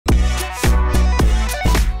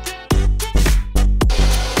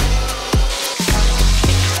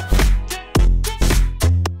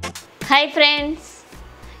Hi friends.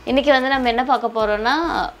 இன்னைக்கு வந்து நம்ம என்ன பார்க்க போறோம்னா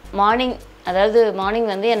மார்னிங்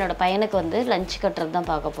வந்து என்னோட பையனுக்கு வந்து லஞ்ச் கட்டறது தான்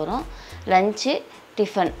பார்க்க போறோம். லஞ்ச்,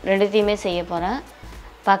 டிஃபன் ரெண்டுத்தையுமே செய்ய போறேன்.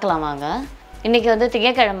 பார்க்கலாம் வாங்க. இன்னைக்கு வந்து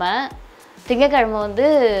திங்கக்கிழமை வந்து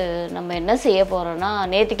நம்ம என்ன செய்ய போறோம்னா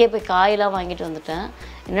நேத்துக்கே போய் காயெல்லாம் வாங்கிட்டு வந்துட்டேன்.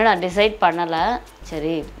 இன்னும் நான் டிசைட் பண்ணல.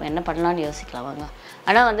 சரி என்ன பண்ணலாம்னு யோசிக்கலாம் வாங்க.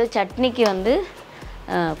 ஆனா வந்து சட்னிக்கு வந்து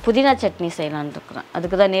புதினா சட்னி செய்யலாம்னு இருக்கேன்.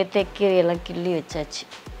 அதுக்கு தான் நேத்தே கீரையெல்லாம்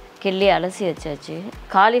கிள்ளி அலசி வச்சாச்சு.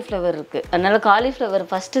 காலிஃப்ளவர் இருக்குது, அதனால் காலிஃப்ளவர்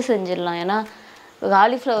ஃபஸ்ட்டு செஞ்சிடலாம். ஏன்னா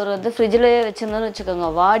காலிஃப்ளவர் வந்து ஃப்ரிட்ஜிலேயே வச்சுருந்தோன்னு வச்சுக்கோங்க,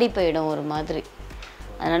 வாடி போயிடும் ஒரு மாதிரி.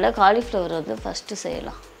 அதனால் காலிஃப்ளவர் வந்து ஃபஸ்ட்டு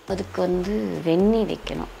செய்யலாம். அதுக்கு வந்து வெந்நீர்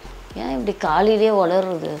வைக்கணும். ஏன் இப்படி காலையிலே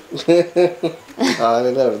வளருது?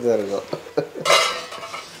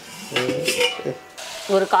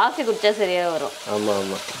 ஒரு காஃபி குடித்தா சரியாக வரும்.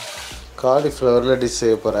 ஆமாம், காலிஃப்ளவரில் டிஷ்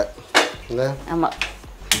செய்ய போகிறேன். ஆமாம்,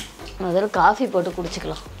 முதல்ல காஃபி போட்டு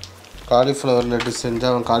குடிச்சிக்கலாம். காலிஃப்ளவரில் டிஷ்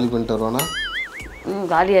செஞ்சால் அவன் காலி பண்ணிட்டு வருவானா?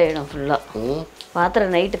 காலி ஆகிடும் ஃபுல்லாக.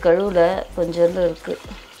 பாத்திரம் நைட்டு கழுவில் கொஞ்சோண்டு இருக்குது,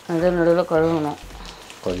 நடுவில் கழுவணும்.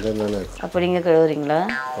 கொஞ்சம் தானே இருக்குது. அப்போ நீங்கள் கழுவுறீங்களா?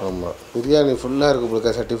 ஆமாம், பிரியாணி ஃபுல்லாக இருக்குது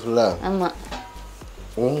உங்களுக்கு, சட்டி ஃபுல்லாக. ஆமாம்,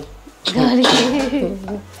 காலி.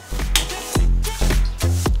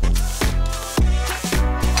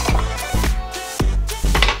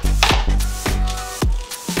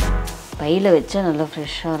 பையில் வச்சா நல்லா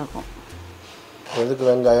ஃப்ரெஷ்ஷாக இருக்கும். எதுக்கு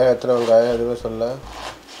வெங்காயம், எத்தனை வெங்காயம் எதுவுமே சொல்ல?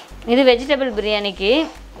 இது வெஜிடபிள் பிரியாணிக்கு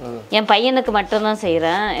என் பையனுக்கு மட்டும்தான்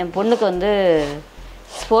செய்கிறேன். என் பொண்ணுக்கு வந்து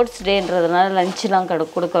ஸ்போர்ட்ஸ் டேன்றதுனால லஞ்செலாம்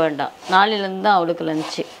கொடுக்க வேண்டாம். நாளையிலேருந்து தான் அவளுக்கு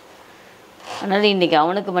லஞ்சு. அதனால் இன்றைக்கி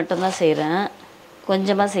அவனுக்கு மட்டும்தான் செய்கிறேன்.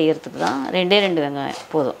 கொஞ்சமாக செய்கிறதுக்கு தான். 2 வெங்காயம்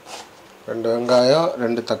போதும். 2 வெங்காயம்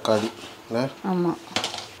 2 தக்காளி. ஆமாம்,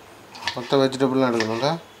 மொத்த வெஜிடபிள்லாம்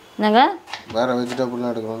எடுக்கணும்ல? என்னங்க? வேறு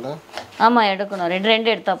வெஜிடபிள்லாம் எடுக்கணும்ல? ஆமாம் எடுக்கணும். 2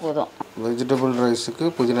 எடுத்தால் போதும். வெஜிடபிள் ரைஸுக்கு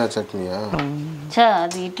புதினா சட்னியா?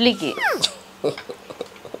 அது இட்லிக்கு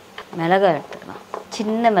மிளகாய் எடுத்துக்கலாம்.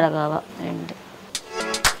 சின்ன மிளகாவா 2.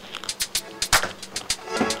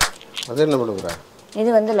 அது என்ன பண்ணுற? இது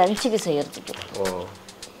வந்து லஞ்சுக்கு செய்கிறதுக்கு.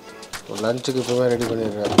 லஞ்சுக்கு இப்போவே ரெடி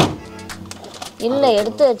பண்ணிடுறேன். இல்லை,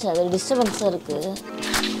 எடுத்து வச்சு அது டிஸ்டர்பன்ஸாக இருக்குது.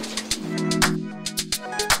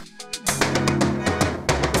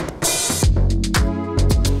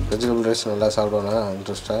 வெஜிடபிள் ரைஸ் நல்லா சாப்பிடுவானா?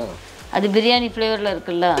 இன்ட்ரெஸ்ட்டாக? அது பிரியாணி ஃப்ளேவரில்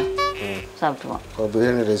இருக்குல்ல, சாப்பிடுவான்.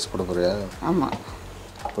 பிரியாணி ரைஸ் போட போறியா? ஆமாம்,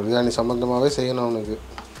 பிரியாணி சம்மந்தமாகவே செய்யணும் அவனுக்கு.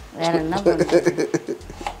 வேற என்ன?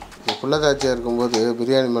 புள்ளதாச்சியாக இருக்கும்போது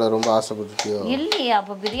பிரியாணி மேலே ரொம்ப ஆசைப்பட்டுட்டியோ? இல்லையா,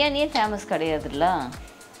 அப்போ பிரியாணியே ஃபேமஸ் கிடையாதுல்ல.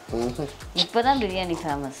 இப்போ தான் பிரியாணி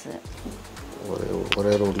ஃபேமஸ்ஸு.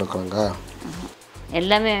 ஒரே உருளைக்கிழங்கா?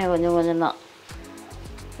 எல்லாமே கொஞ்சம் கொஞ்சம் தான்.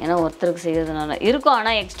 ஏன்னா ஒருத்தருக்கு செய்கிறதுனால இருக்கும்,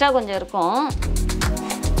 ஆனால் எக்ஸ்ட்ரா கொஞ்சம் இருக்கும்.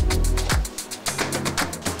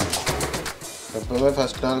 எப்பவுமே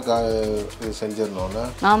ஃபஸ்ட் நாள் இது செஞ்சிடணும்ல?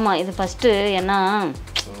 ஆமாம், இது ஃபஸ்ட்டு. ஏன்னா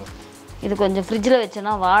இது கொஞ்சம் ஃப்ரிட்ஜில்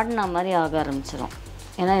வச்சோன்னா வாடின மாதிரி ஆக ஆரம்பிச்சிடும்.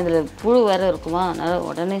 ஏன்னா இதில் புழு வேறு இருக்குமா, அதனால்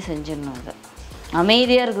உடனே செஞ்சிடணும். இது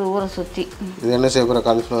அமைதியாக இருக்குது ஊரை சுற்றி. இது என்ன செய்ய போகிற?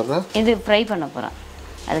 காலிஃப்ளவர் இது ஃப்ரை பண்ண போகிறேன்.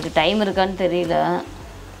 அதுக்கு டைம் இருக்கான்னு தெரியல.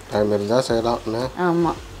 டைம் இருந்தால் செய்யலாம்.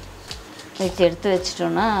 ஆமாம், எடுத்து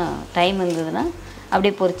வச்சிட்டோன்னா டைம் இருந்ததுன்னா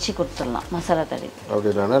அப்படியே பொரிச்சு கொடுத்துடலாம் மசாலா தடவி.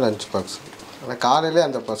 அப்படி இல்லைன்னா லஞ்ச் பாக்ஸ். ஆனால் காலையிலே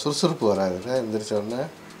அந்த சுறுசுறுப்பு வராதுல்ல எந்திரிச்சோடனே?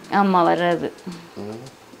 ஆமாம், வராது.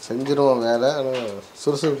 செஞ்சிருவோம் வேலை, ஆனால்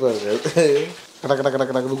சுறுசுறுப்பாக இருக்காது.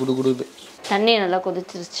 கடக்கு குடு குடுது. தண்ணி நல்லா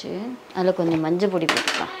கொதிச்சிருச்சு. அதில் கொஞ்சம் மஞ்சள் பொடி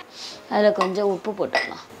போட்டுக்கலாம், அதில் கொஞ்சம் உப்பு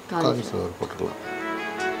போட்டுக்கலாம், காலிஃப்ளவர் போட்டுக்கலாம்.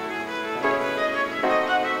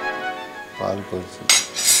 பால் கொதிச்சு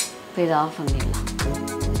இப்போ இதை ஆஃப் பண்ணிடலாம்.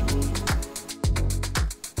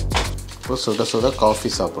 இப்போ சுட சுட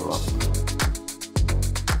காஃபி சாப்பிட்லாம்.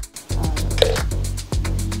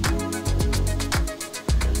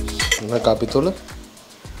 என்ன காப்பி தூள்?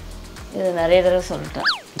 இது நிறைய தடவை சொல்லிட்டேன்.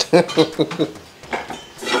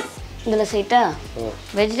 இதில் செய்யிட்டா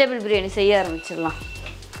வெஜிடபிள் பிரியாணி செய்ய ஆரம்பிச்சிடலாம்.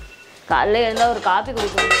 காலையில் இருந்தால் ஒரு காஃபி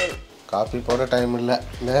குடிக்க முடியாது. காஃபி போட டைம் இல்லை.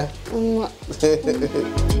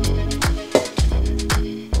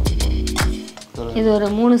 இது ஒரு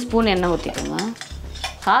 3 ஸ்பூன் எண்ணெய் ஊற்றிக்கோங்க.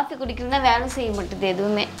 காஃபி குடிக்கணும்னா வேலை செய்ய மாட்டேது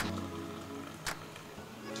எதுவுமே.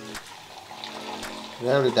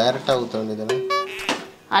 ஏன் அப்படி டைரெக்டாக ஊற்ற வேண்டியதானே?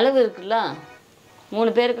 அளவு இருக்குல்ல,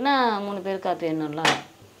 3 பேருக்குன்னா 3 பேர் காப்பி வேணும்ல.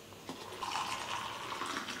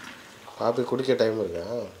 காப்பி குடிக்க டைம் இருக்கா?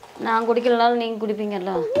 நான் குடிக்கலனாலும் நீங்கள்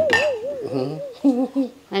குடிப்பீங்கல்ல.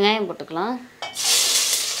 வெங்காயம் போட்டுக்கலாம்.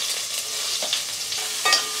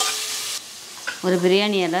 ஒரு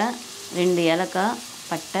பிரியாணி இலை, 2 ஏலக்காய்,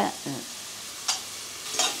 பட்டை.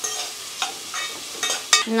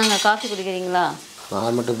 நாங்கள் காஃபி குடிக்கிறீங்களா?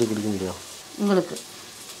 நான் மட்டும் எப்படி குடிக்க முடியும்? உங்களுக்கு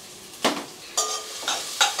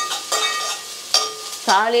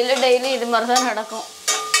காலையில் டெய்லி இது மாதிரி தான் நடக்கும்.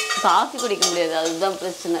 காஃபி குடிக்க முடியாது, அதுதான்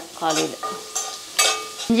பிரச்சனை. காலையில்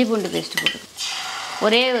இஞ்சி பூண்டு பேஸ்ட்டு போட்டு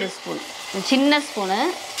ஒரே ஒரு ஸ்பூன், சின்ன ஸ்பூனு.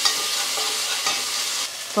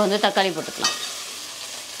 இப்போ வந்து தக்காளி போட்டுக்கலாம்.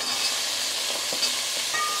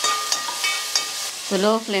 இப்போ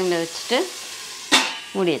லோ ஃப்ளேமில் வச்சுட்டு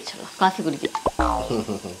மூடி வச்சிடலாம். காஃபி குடிக்கலாம்.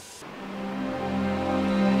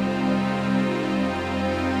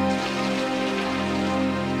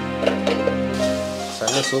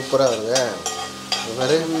 சண்டை சூப்பராக வருது.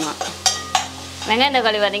 வெங்காயம்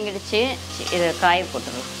தக்காளி வதங்கிடுச்சு. இதை காய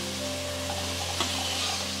போட்டுடலாம்.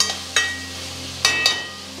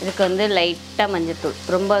 இதுக்கு வந்து லைட்டாக மஞ்சள்தூள்,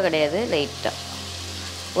 ரொம்ப கிடையாது, லைட்டாக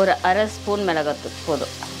ஒரு அரை ஸ்பூன் மிளகாத்தூள்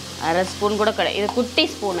போதும். அரை ஸ்பூன் கூட கிடையாது, இது குட்டி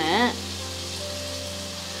ஸ்பூனு.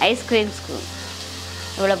 ஐஸ்கிரீம் ஸ்பூன்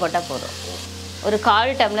இவ்வளோ போட்டால் போதும். ஒரு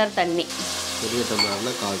 1/4 டம்ளர் தண்ணி. பெரிய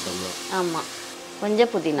டம்ளரில் 1/4 டம்ளர். ஆமாம்.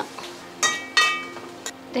 கொஞ்சம் புதினா,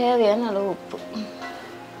 தேவையான அளவு உப்பு.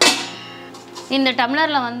 இந்த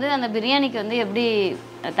டம்ளரில் வந்து அந்த பிரியாணிக்கு வந்து எப்படி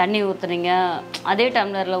தண்ணி ஊற்றுனீங்க அதே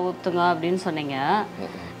டம்ளரில் ஊற்றுங்க அப்படின்னு சொன்னீங்க.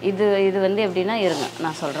 இது வந்து எப்படின்னா, இருங்க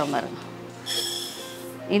நான் சொல்கிறேன் பாருங்க.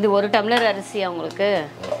 இது 1 டம்ளர் அரிசி அவங்களுக்கு.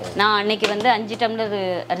 நான் அன்னைக்கு வந்து 5 டம்ளர்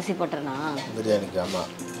அரிசி போட்டேன்னா பிரியாணிக்கு. ஆமாம்,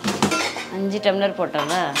 5 டம்ளர்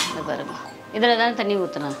போட்டேன்ல. இந்த பாருங்க, இதில் தான் தண்ணி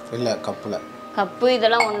ஊற்றுனேன். இல்லை, கப்பில். கப்பு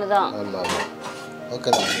இதெல்லாம் ஒன்று தான். ஆமாம், ஓகே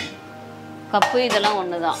தான். கப்பு இதெல்லாம்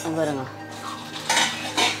ஒன்று தான். பாருங்க,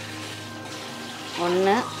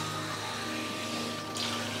 1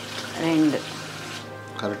 2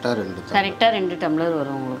 கரெக்டாக 2. கரெக்டாக 2 டம்ளர்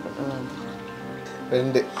வரும் உங்களுக்கு.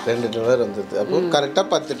 2 டம்ளர் வந்தது. அப்போ கரெக்டாக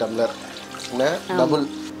 10 டம்ளர். என்ன டபுள்.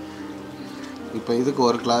 இப்போ இதுக்கு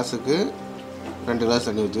 1 கிளாஸுக்கு 2 கிளாஸ்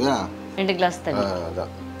தண்ணி ஊற்றுவா. 2 கிளாஸ் தண்ணி.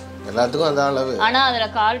 அதான் எல்லாத்துக்கும் அந்த அளவு. ஆனால் அதில்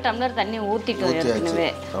 1/4 டம்ளர் தண்ணி ஊற்றிட்டு ஏற்கனவே.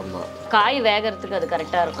 ஆமாம், காய் வேகிறதுக்கு அது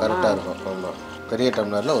கரெக்டாக இருக்கும். கரெக்டாக இருக்கும். ஆமாம், பெரிய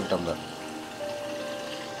டம்ளரில் 1 டம்ளர்.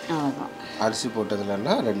 அவ்வளோதான். அரிசி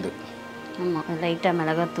போட்டதுலன்னா 2. ஆமாம், லைட்டாக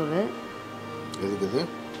மிளகாத்தூள். எதுக்குது?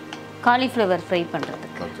 காலிஃப்ளவர் ஃப்ரை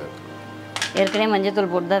பண்ணுறதுக்கு. ஓகே. ஏற்கனவே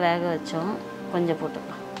மஞ்சத்தூள் போட்டு தான் வேக வச்சோம். கொஞ்சம்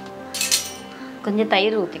போட்டுக்கலாம். கொஞ்சம்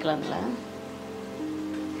தயிர் ஊற்றிக்கலாம். அதில்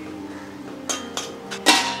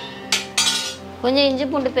கொஞ்சம் இஞ்சி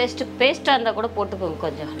பூண்டு பேஸ்ட்டாக இருந்தால் கூட போட்டுக்கோங்க.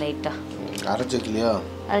 கொஞ்சம் லைட்டாக அரைச்சி வைக்கலையோ?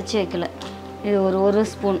 அரைச்சி வைக்கல. இது ஒரு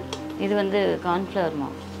ஸ்பூன். இது வந்து கார்ன்ஃப்ளவர்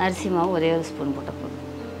மாவு, அரிசி மாவு ஒரே ஒரு ஸ்பூன் போட்ட போதும்.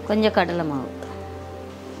 கொஞ்சம் கடலை மாவு.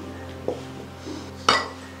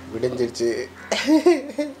 விடிஞ்சிருச்சு.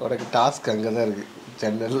 உனக்கு டாஸ்க் அங்கே தான் இருக்குது,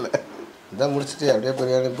 சென்னலில். இதான் முடிச்சுட்டு அப்படியே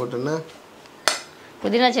பிரியாணி போட்டோன்னா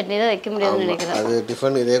புதினா சட்னி தான் வைக்க முடியாதுன்னு நினைக்கிறேன். அது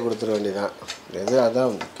டிஃபன் இதே கொடுத்துட வேண்டியதான். எது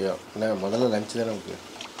அதான் முக்கியம். என்ன முதல்ல லஞ்சு தானே முக்கியம்.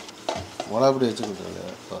 மிளகாப்பொடி வச்சு கொடுத்துருங்க.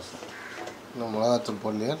 தோசை இன்னும் மிளகாத்தூள்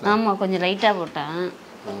போடலையா? ஆமாம், கொஞ்சம் லைட்டாக போட்டேன்.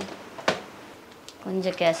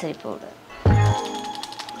 கொஞ்சம் கேசரி பவுடர்.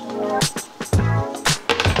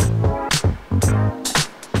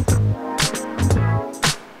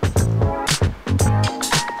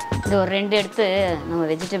 இது ஒரு 2 எடுத்து நம்ம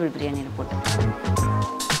வெஜிடபிள் பிரியாணியில் போட்டு.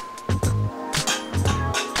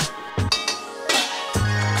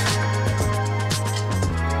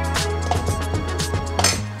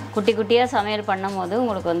 குட்டி குட்டியாக சமையல் பண்ணும் போது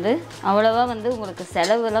உங்களுக்கு வந்து அவ்வளோவா வந்து உங்களுக்கு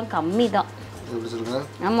செலவுலாம் கம்மி தான்.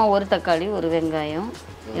 ஆமாம், ஒரு தக்காளி, ஒரு வெங்காயம்,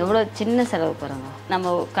 எவ்வளோ சின்ன செலவு பாருங்க.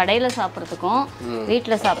 நம்ம கடையில் சாப்பிட்றதுக்கும்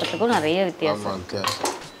வீட்டில் சாப்பிட்றதுக்கும் நிறைய வித்தியாசம்.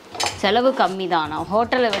 செலவு கம்மி தான். ஆனால்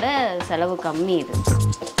ஹோட்டலை விட செலவு கம்மி. இது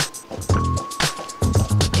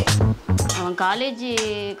அவன் காலேஜ்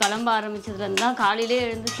கிளம்ப ஆரம்பித்ததுலேருந்து தான் காலையிலே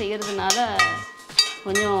எழுந்து செய்கிறதுனால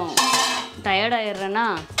கொஞ்சம் டயர்டாயிடுறேன்னா,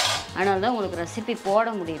 அதனால தான் உங்களுக்கு ரெசிபி போட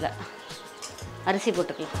முடியல. அரிசி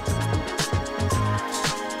போட்டுக்கலாம்.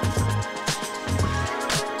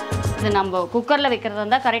 இது நம்ம குக்கரில் வைக்கிறதா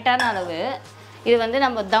இருந்தால் கரெக்டான அளவு. இது வந்து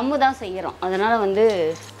நம்ம தம்மு தான் செய்கிறோம். அதனால் வந்து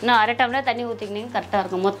இன்னும் 1/2 டம்ளர் தண்ணி ஊற்றிக்கினீங்க கரெக்டாக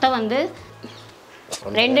இருக்கும். மொத்தம் வந்து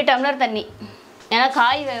 2 டம்ளர் தண்ணி. ஏன்னா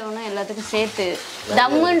காய் வேகணும் எல்லாத்துக்கும் சேர்த்து.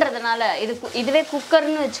 தம்முன்றதுனால இதுவே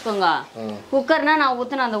குக்கர்னு வச்சுக்கோங்க. குக்கர்னால் நான்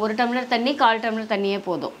ஊற்றின அந்த 1 டம்ளர் தண்ணி 1/4 டம்ளர் தண்ணியே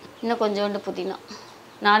போதும். இன்னும் கொஞ்சோண்டு புதினா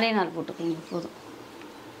 4 போட்டுக்கோங்க போதும்.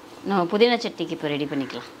 நம்ம புதினா சட்னிக்கு இப்போ ரெடி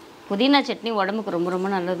பண்ணிக்கலாம். புதினா சட்னி உடம்புக்கு ரொம்ப ரொம்ப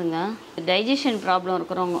நல்லதுங்க. டைஜஷன் ப்ராப்ளம்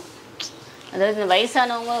இருக்கிறவங்க, அதாவது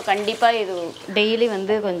வயசானவங்க கண்டிப்பாக இது டெய்லி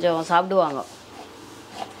வந்து கொஞ்சம் சாப்பிடுவாங்க.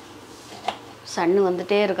 சன்னு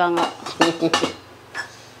வந்துட்டே இருக்காங்க.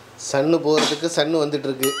 சன்னு போகிறதுக்கு சன்னு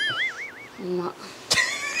வந்துட்டுருக்கு. ஆமாம்.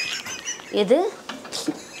 எது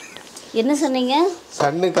என்ன சொன்னீங்க?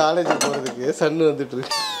 சன்னு காலேஜ் போகிறதுக்கு சன்னு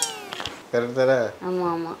வந்துட்டுருக்கு. கரெக்ட் தானே?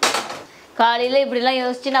 ஆமாம் ஆமாம். காலையில் இப்படிலாம்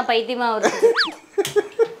யோசிச்சு நான் பைத்தியமாக வருது.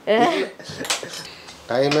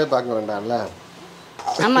 டைமே பார்க்க வேண்டாம்ல.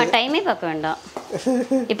 ஆமாம், டைமே பார்க்க வேண்டாம்.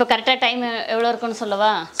 இப்போ கரெக்டாக டைம் எவ்வளோ இருக்குன்னு சொல்லவா?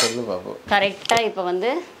 சொல்லு பாப்போம். கரெக்டாக இப்போ வந்து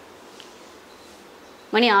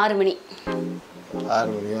மணி 6 மணி. 6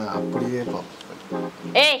 மணியா? அப்படியே போ.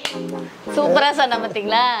 ஏய் சூப்பராக சொன்ன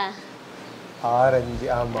பார்த்தீங்களா?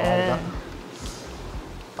 6:05 ஆமாம்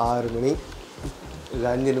 6 மணி. இது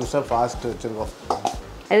 5 நிமிஷம் ஃபாஸ்ட் வச்சுருக்கோம்.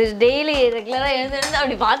 இது டெய்லி ரெகுலராக எழுந்து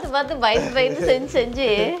அப்படி பார்த்து பயந்து செஞ்சு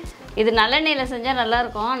இது நல்லெண்ணெயில் செஞ்சால்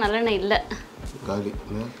நல்லாயிருக்கும். நல்லெண்ணெய் இல்லை காலி.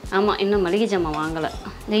 ஆமாம், இன்னும் மளிகை ஜாமான் வாங்கலை.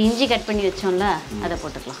 இந்த இஞ்சி கட் பண்ணி வச்சோம்ல அதை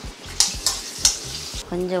போட்டுக்கலாம்.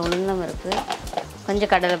 கொஞ்சம் உளுந்தம் பருப்பு,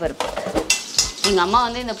 கொஞ்சம் கடலை பருப்பு. எங்கள் அம்மா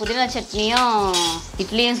வந்து இந்த புதினா சட்னியும்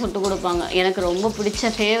இட்லியும் சுட்டு கொடுப்பாங்க. எனக்கு ரொம்ப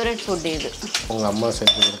பிடிச்ச ஃபேவரட் ஃபுட்டு இது. உங்கள் அம்மா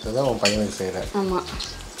செஞ்சு கொடுத்ததான் உன் பையனுக்கு செய்கிறேன். ஆமாம்,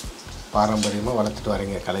 பாரம்பரியமாக வளர்த்துட்டு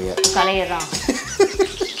வரீங்க கலையை தான்.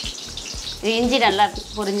 இது இஞ்சி நல்லா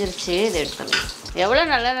புரிஞ்சிருச்சு, இது எடுத்துடலாம். எவ்வளோ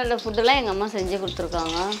நல்ல ஃபுட்டெல்லாம் எங்கள் அம்மா செஞ்சு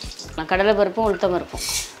கொடுத்துருக்காங்க. நான் கடலை பருப்பும் உளுத்தம் பருப்பும்.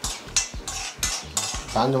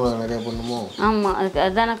 காஞ்ச மிளகா நிறைய போடணுமோ? ஆமாம்,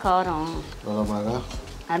 அதுதானே காரம். எவ்வளோ மிளகா?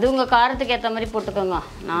 அது உங்கள் காரத்துக்கு ஏற்ற மாதிரி போட்டுக்கோங்க.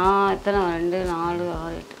 நான் எத்தனை 2 4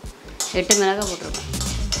 6 8 மிளகா போட்டிருக்கேன்.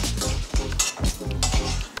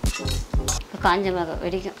 காஞ்ச மிளகா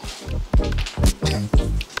வெடிக்கும்.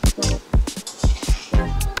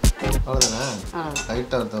 அவ்வளோதானே?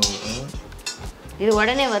 லைட்டாக இது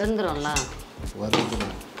உடனே வருந்துரும்ல.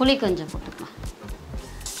 வருந்துடும். புளி கொஞ்சம் போட்டுக்கலாம்.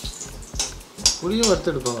 புளியும்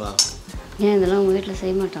வறுத்து எடுப்பாங்களா? ஏன் இதெல்லாம் உங்கள் வீட்டில்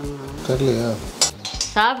செய்ய மாட்டாங்களா? தெரியலையா?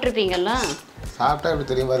 சாப்பிட்ருப்பீங்கல்ல. சாப்பிட்டா எப்படி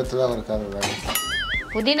தெரியும்? வறுத்து தான் இருக்காது.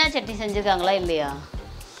 புதினா சட்னி செஞ்சுருக்காங்களா இல்லையா?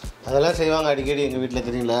 அதெல்லாம் செய்வாங்க அடிக்கடி எங்கள் வீட்டில்.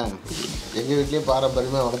 தெரியல, எங்கள் வீட்லேயும்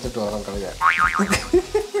பாரம்பரியமாக வளர்த்துட்டு வரோம் கலையை.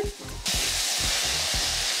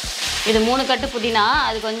 இது 3 கட்டு புதினா.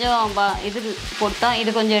 அது கொஞ்சம் இது போட்டோம். இது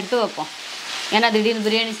கொஞ்சம் எடுத்து வைப்போம். ஏன்னா திடீர்னு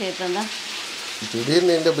பிரியாணி செய்யறதா.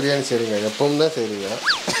 திடீர்னு எந்த பிரியாணி செய்கிறீங்க? எப்பவும் தான் செய்கிறீங்க.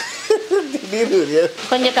 திடீர்னு பிரியாணி.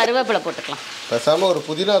 கொஞ்சம் கருவேப்பிலை போட்டுக்கலாம். பேசாமல் ஒரு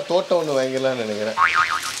புதினா தோட்டம் ஒன்று வாங்கிடலாம்னு நினைக்கிறேன்.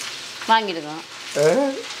 வாங்கிடுங்க.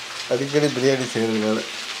 அடிக்கடி பிரியாணி செய்கிறதுனால.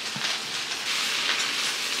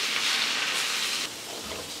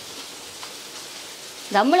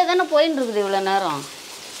 தம்மில் தானே போயின்னு இருக்குது இவ்வளோ நேரம்.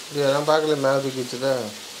 இதெல்லாம் பார்க்கல, மேலே தூக்கி வச்சுட்டா.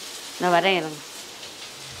 நான் வரேன் இருங்க.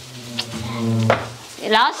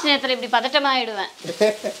 லாஸ்ட் நேரத்தில் இப்படி பதட்டமாகிடுவேன்.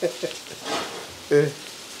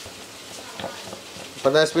 இப்போ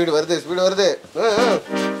தான் ஸ்பீடு வருது.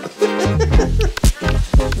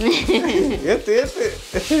 தேர்த்து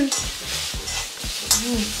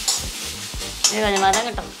இது கொஞ்சம்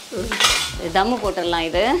வதங்கட்டும். தம்மு போட்டுடலாம்.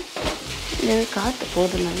 இது காற்று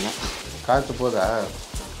போதும். நல்லா காற்று போதா?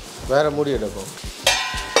 வேற மூடி எடுக்கும்.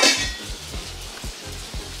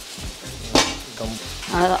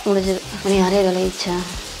 அவ்வளோதான், முடிஞ்சது. மணி 6 விளையிச்சா?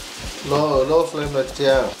 Low flame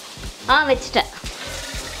வச்சியா? வச்சுட்டேன்.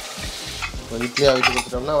 இட்லி அவிச்சு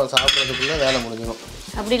கொடுத்துட்டோம்னா அவன் சாப்பிட்றதுக்குள்ளே வேலை முடிஞ்சிடும்.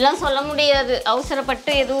 அப்படிலாம் சொல்ல முடியாது.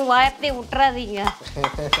 அவசரப்பட்டு எதுவும் வாயத்தையும் விட்டுறாதீங்க.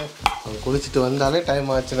 அவன் குளிச்சுட்டு வந்தாலே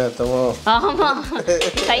டைம் ஆச்சுன்னு அர்த்தமோ? ஆமாம்.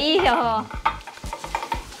 கையோ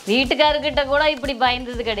வீட்டுக்காரர்கிட்ட கூட இப்படி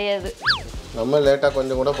பயந்தது கிடையாது. நம்ம லேட்டாக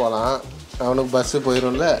கொஞ்சம் கூட போகலாம். அவனுக்கு பஸ்ஸு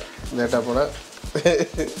போயிடும்ல லேட்டாக போனால்.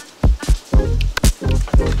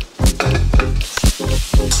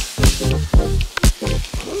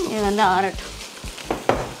 இது வந்து ஆறட்டும்.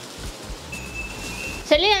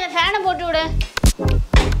 சொல்லி அந்த ஃபேனை போட்டு விடு.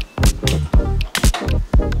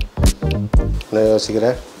 நான்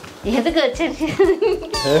யோசிக்கிறேன் எதுக்கு வச்சிருக்கேன்.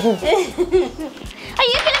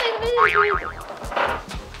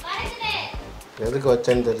 எதுக்கு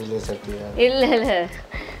வச்சேன்னு தெரியல. சட்டியா? இல்லை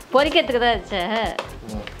பொரிக்கிறதுக்கு தான் வச்சேன்.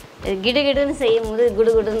 கிடுகிடுன்னு செய்யும் போது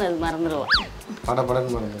குடுகுடுன்னு அது மறந்துடுவோம்.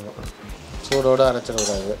 படப்படன்னு மறந்துடுவோம். சூடோடு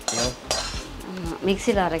அரைச்சிடக்கூடாது. ஆமாம்,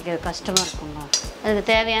 மிக்சியில் அரைக்கிறது கஷ்டமாக இருக்கும்ல. அதுக்கு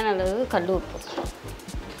தேவையான அளவு கல் உப்பு.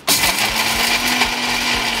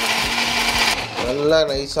 நல்லா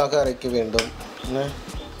நைஸாக அரைக்க வேண்டும்.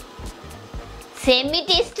 செம்மி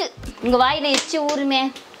டேஸ்ட்டு. உங்கள் வாயில் எச்சு ஊருமே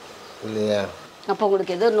இல்லையா? அப்போ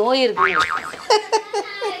உங்களுக்கு ஏதோ நோய் இருக்கு.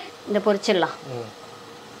 இந்த பொரிச்சிடலாம்.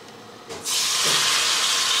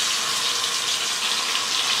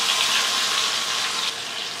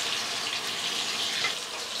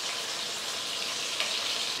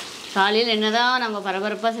 காலையில் என்னதான் நம்ம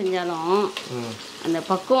பரபரப்பாக செஞ்சாலும் அந்த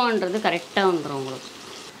பக்குவன்றது கரெக்டாக வந்துடும் உங்களுக்கு.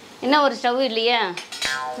 என்ன ஒரு ஸ்டவ் இல்லையா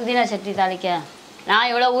புதினா சட்னி தாளிக்க? நான்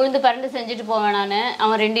எவ்வளோ உளுந்து பரண்டு செஞ்சுட்டு போவேன்.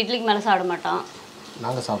 அவன் 2 இட்லிக்கு மேலே சாப்பிட மாட்டான்.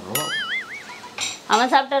 நாங்கள் சாப்பிடுவோம்.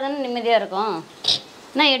 அவன் சாப்பிட்டா தானே நிம்மதியாக இருக்கும்.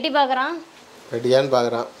 நான் எட்டி பார்க்குறான். ரெடியான்னு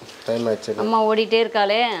பார்க்குறான். டைம் ஆயிடுச்சு. அம்மா ஓடிட்டே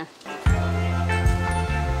இருக்காளே.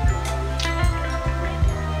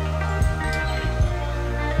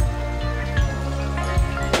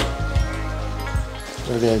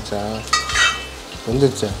 ரெடி ஆயிடுச்சா?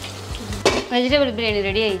 வந்துடுச்சா? வெஜிடபிள் பிரியாணி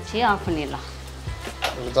ரெடி ஆயிடுச்சு. ஆஃப் பண்ணிடலாம்.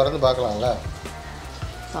 இது திறந்து பார்க்கலாம்ல?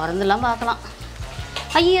 திறந்துலாம் பார்க்கலாம்.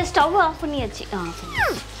 ஐயோ ஸ்டவ் ஆஃப் பண்ணியாச்சு.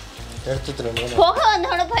 எடுத்து திரும்ப புகை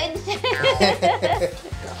வந்தோட பயந்துச்சு.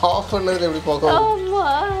 ஆஃப் பண்ணது எப்படி புகை? ஆமா.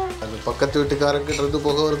 அந்த பக்கத்து வீட்டுக்காரங்கிட்ட இருந்து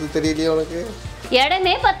புகை வருது தெரியலையே உனக்கு?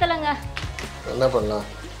 இடமே பத்தலைங்க. என்ன பண்ணலாம்?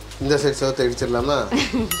 இந்த சைடு சவுத்தை அடிச்சிடலாமா?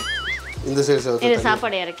 இந்த சைடு சவுத்தை. இது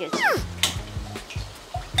சாப்பாடு இறக்கி வச்சு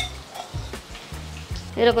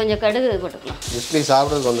இதில் கொஞ்சம் கடுகு போட்டுக்கலாம். இட்லி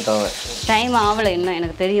சாப்பிட்றதுக்கு வந்துட்டாங்க. டைம் ஆகலை இன்னும்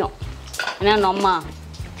எனக்கு தெரியும். ஏன்னா அம்மா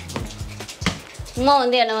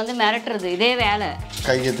வந்து என்னை வந்து மிரட்டுறது இதே வேலை.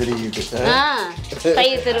 கையை திருகிட்டு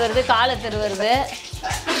கையை திருவுறது, காலை திருவுறது.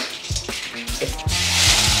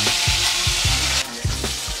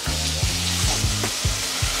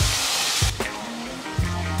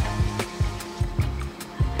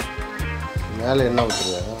 மேலே என்ன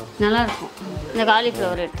ஊற்றுறியா? நல்லா இருக்கும். இந்த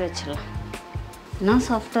காலிஃப்ளவர் எடுத்து வச்சிடலாம். என்ன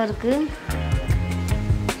சாஃப்டாக இருக்கு.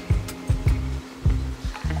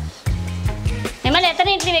 இனிமேல்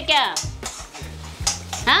எத்தனை இட்லி வைக்க?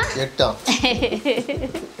 8.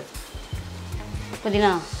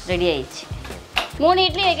 புதினா ரெடி ஆயிடுச்சு. 3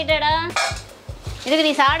 இட்லி வைக்கிட்டேடா. இதுக்கு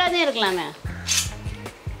நீ சாடாதே இருக்கலாமே.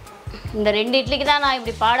 இந்த 2 இட்லிக்கு தான் நான்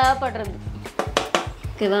இப்படி பாடாப்படுறது.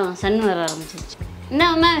 ஓகேவா? சன் வர ஆரம்பிச்சிருச்சு. என்ன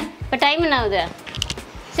அம்மா இப்போ டைம் என்ன ஆகுது?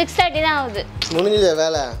 6:30 தான் ஆகுது. முடிஞ்சது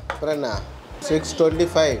வேலை. அப்புறம் என்ன?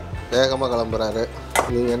 6:25 வேகமாக கிளம்புறாரு.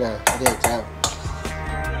 நீங்கள் என்ன ரெடியாச்சா?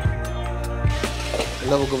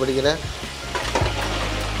 என்ன புக்கு படிக்கிற?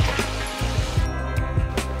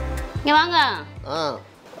 இங்கே வாங்க.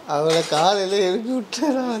 அவளை காலையில் எழுப்பி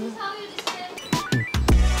விட்டுறான்.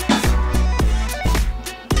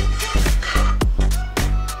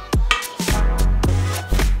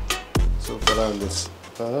 சூப்பராக இருந்துச்சு.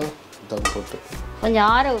 தம் போட்டு கொஞ்சம்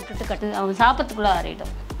ஆற விட்டுட்டு கட்டு. அவங்க சாப்பிட்றதுக்குள்ளே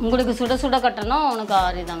ஆறிடும். உங்களுக்கு சுட சுட கட்டணும், உனக்கு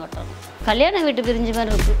ஆறி தான் கட்டணும். கல்யாண வீட்டு பிரிஞ்ச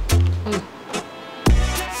மாதிரி இருக்கு.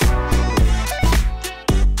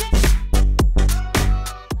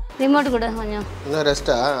 ரிமோட் கூட கொஞ்சம் இன்னும்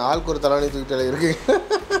ரெஸ்ட்டா? ஆளுக்கு ஒரு தலாணி தூக்கிட்டு இருக்கு.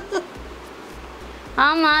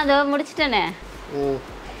 ஆமாம், அதோ முடிச்சிட்டேனே.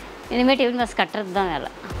 இனிமேல் டிஃபன் பாக்ஸ் கட்டுறது தான்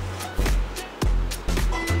வேலை.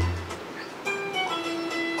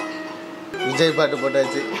 விஜய் பாட்டு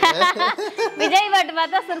போட்டாச்சு. விஜய் பாட்டு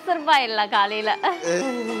பார்த்தா சுறுசுறுப்பா இல்லை காலையில்.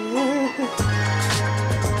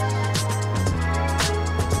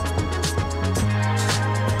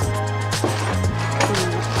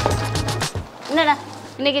 என்னடா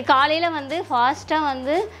இன்றைக்கி காலையில் வந்து ஃபாஸ்ட்டாக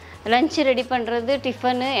வந்து லஞ்சு ரெடி பண்ணுறது,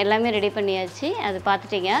 டிஃபனு எல்லாமே ரெடி பண்ணியாச்சு. அது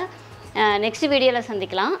பார்த்துட்டீங்க. நெக்ஸ்ட் வீடியோவில்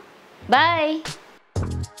சந்திக்கலாம். பாய்.